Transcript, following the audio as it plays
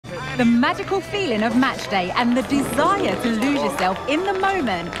The magical feeling of match day and the desire to lose yourself in the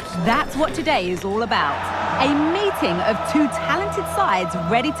moment, that's what today is all about. A meeting of two talented sides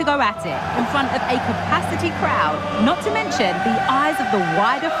ready to go at it in front of a capacity crowd, not to mention the eyes of the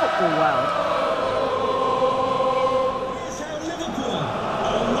wider football world.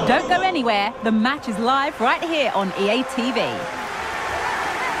 Don't go anywhere, the match is live right here on EA TV.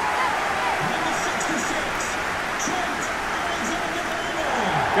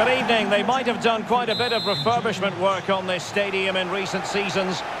 Good evening. They might have done quite a bit of refurbishment work on this stadium in recent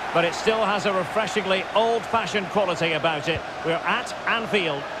seasons, but it still has a refreshingly old-fashioned quality about it. We're at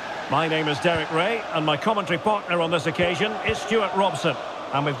Anfield. My name is Derek Ray, and my commentary partner on this occasion is Stuart Robson.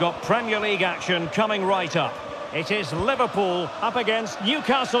 And we've got Premier League action coming right up. It is Liverpool up against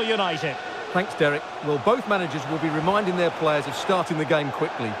Newcastle United. Thanks, Derek. Well, both managers will be reminding their players of starting the game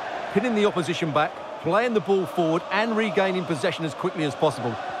quickly, pinning the opposition back, playing the ball forward and regaining possession as quickly as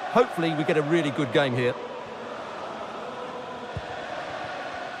possible. Hopefully we get a really good game here.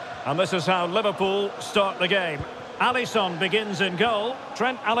 And this is how Liverpool start the game. Alisson begins in goal.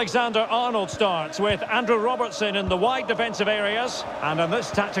 Trent Alexander-Arnold starts with Andrew Robertson in the wide defensive areas. And in this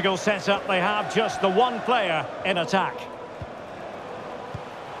tactical setup, they have just the one player in attack.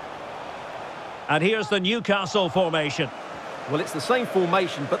 And here's the Newcastle formation. Well, it's the same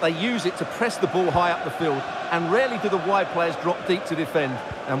formation, but they use it to press the ball high up the field, and rarely do the wide players drop deep to defend.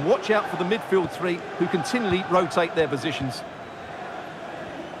 And watch out for the midfield three, who continually rotate their positions.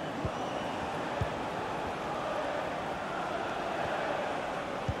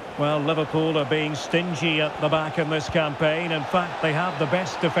 Well, Liverpool are being stingy at the back in this campaign. In fact, they have the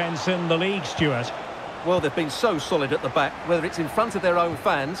best defence in the league, Stuart. Well, they've been so solid at the back, whether it's in front of their own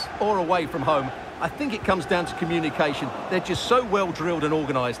fans or away from home. I think it comes down to communication. They're just so well drilled and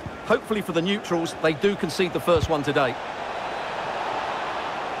organised. Hopefully for the neutrals, they do concede the first one today.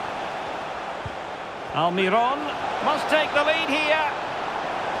 Almiron must take the lead here.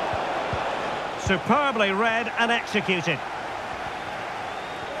 Superbly read and executed.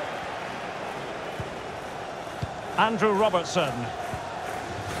 Andrew Robertson.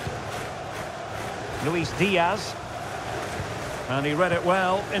 Luis Diaz. And he read it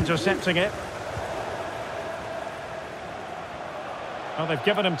well, intercepting it. Well, they've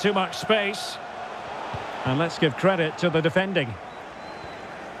given him too much space. And let's give credit to the defending.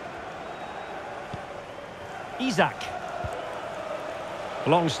 Isaac.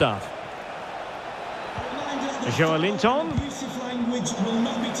 Longstaff. Joelinton.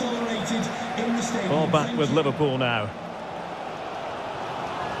 All back with Liverpool now.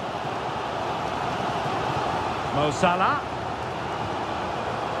 Mo Salah.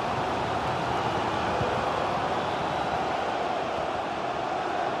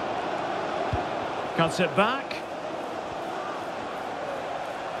 Cuts it back.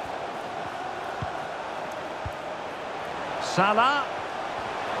 Salah.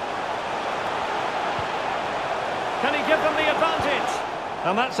 Can he give them the advantage?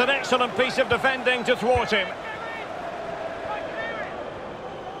 And that's an excellent piece of defending to thwart him.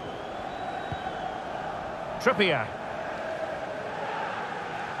 Trippier.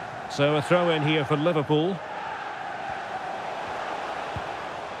 So a throw in here for Liverpool.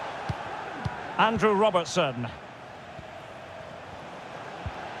 Andrew Robertson.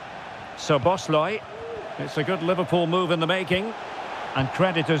 So Bosley. It's a good Liverpool move in the making. And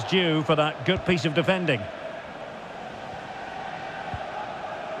credit is due for that good piece of defending.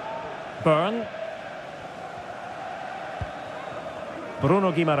 Byrne.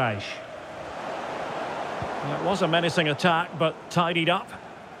 Bruno Guimaraes. Well, it was a menacing attack, but tidied up.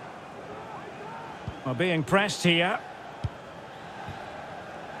 Well, being pressed here.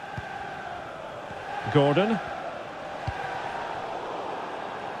 Gordon.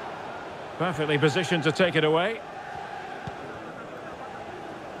 Perfectly positioned to take it away.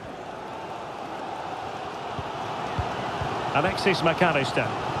 Alexis McAllister.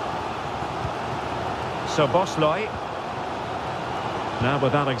 So Bosley. Now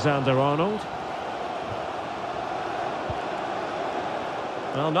with Alexander-Arnold.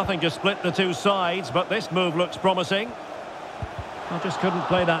 Well, nothing to split the two sides, but this move looks promising. I just couldn't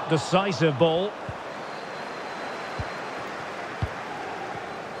play that decisive ball.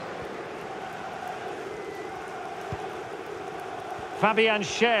 Fabian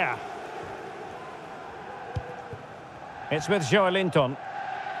Schär. It's with Joelinton.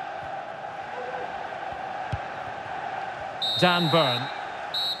 Dan Byrne.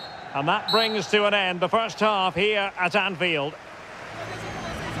 And that brings to an end the first half here at Anfield.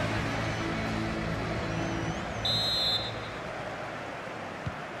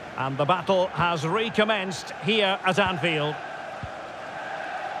 And the battle has recommenced here at Anfield.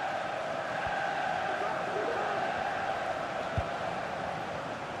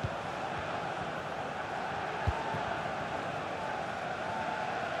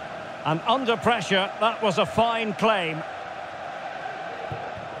 And under pressure, that was a fine claim.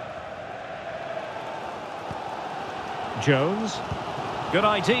 Jones. Good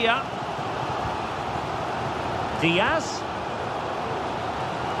idea. Diaz.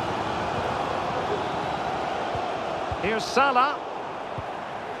 Here's Salah.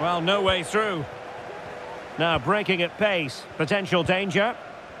 Well, no way through. Now breaking at pace. Potential danger.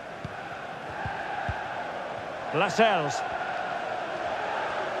 Lascelles.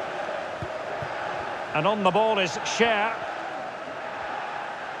 And on the ball is Cher.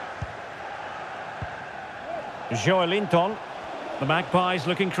 Joelinton. The Magpies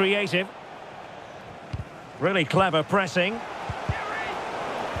looking creative. Really clever pressing.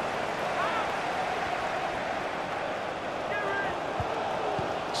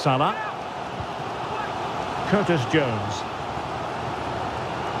 Salah. Curtis Jones.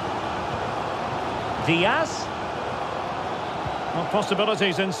 Diaz. Well,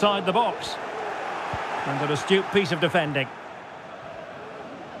 possibilities inside the box. And an astute piece of defending.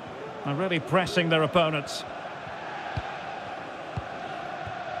 And really pressing their opponents.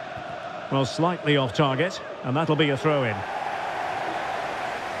 Well, slightly off target, and that'll be a throw-in.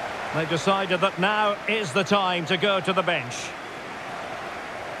 They've decided that now is the time to go to the bench.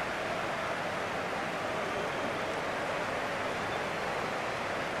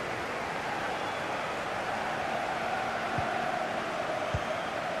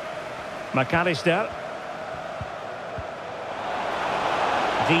 McAllister.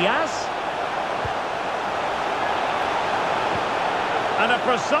 Diaz. And a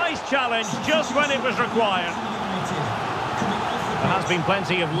precise challenge just when it was required. There has been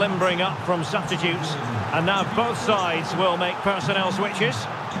plenty of limbering up from substitutes. And now both sides will make personnel switches.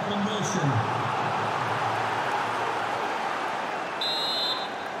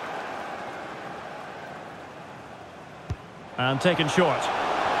 And taken short.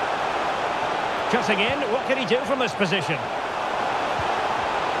 Cutting in, what can he do from this position?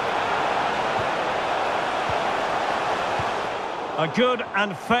 A good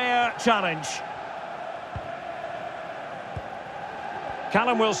and fair challenge.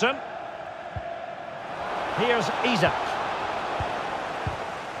 Callum Wilson. Here's Isak.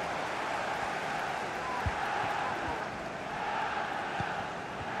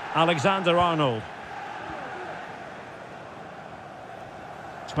 Alexander-Arnold.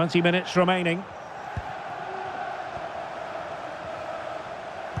 20 minutes remaining.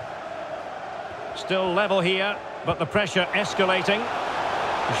 Still level here, but the pressure escalating.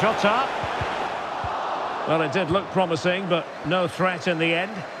 Jota. Well, it did look promising, but no threat in the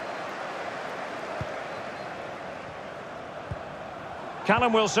end.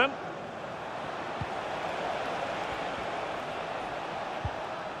 Callum Wilson.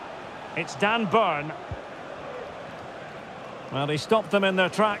 It's Dan Burn. Well, he stopped them in their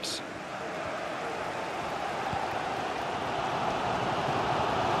tracks.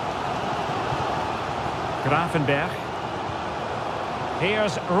 Grafenberg.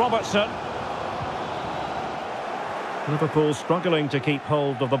 Here's Robertson. Liverpool struggling to keep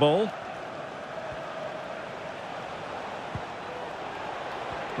hold of the ball.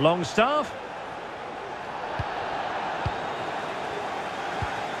 Longstaff.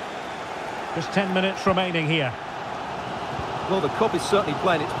 Just 10 minutes remaining here. Well, the cop is certainly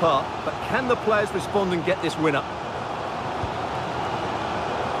playing its part, but can the players respond and get this winner?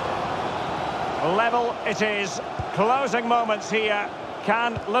 Level it is. Closing moments here.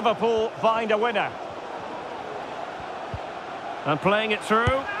 Can Liverpool find a winner? And playing it through.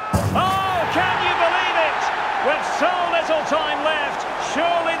 Oh, can you believe it? With so little time left,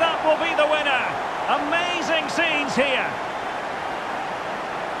 surely that will be the winner. Amazing scenes here.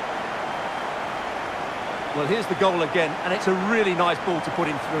 Well, here's the goal again, and it's a really nice ball to put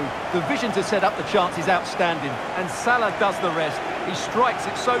him through. The vision to set up the chance is outstanding, and Salah does the rest. He strikes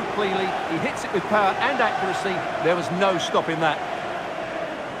it so cleanly, he hits it with power and accuracy. There was no stopping that.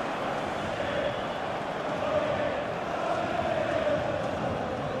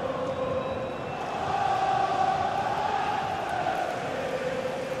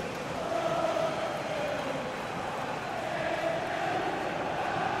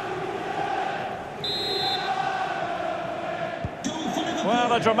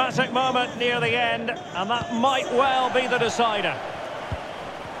 Well, a dramatic moment near the end, and that might well be the decider.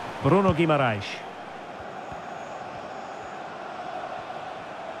 Bruno Guimaraes.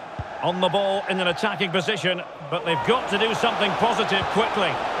 On the ball in an attacking position, but they've got to do something positive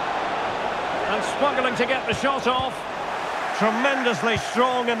quickly. And struggling to get the shot off. Tremendously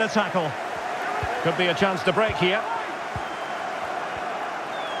strong in the tackle. Could be a chance to break here.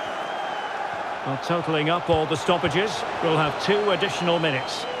 Well, totalling up all the stoppages, we'll have 2 additional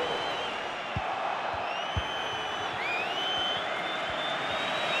minutes.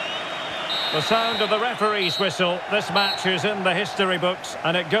 The sound of the referee's whistle. This match is in the history books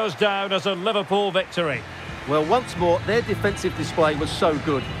and it goes down as a Liverpool victory. Well, once more, their defensive display was so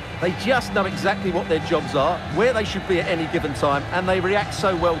good. They just know exactly what their jobs are, where they should be at any given time, and they react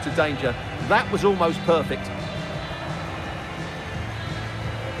so well to danger. That was almost perfect.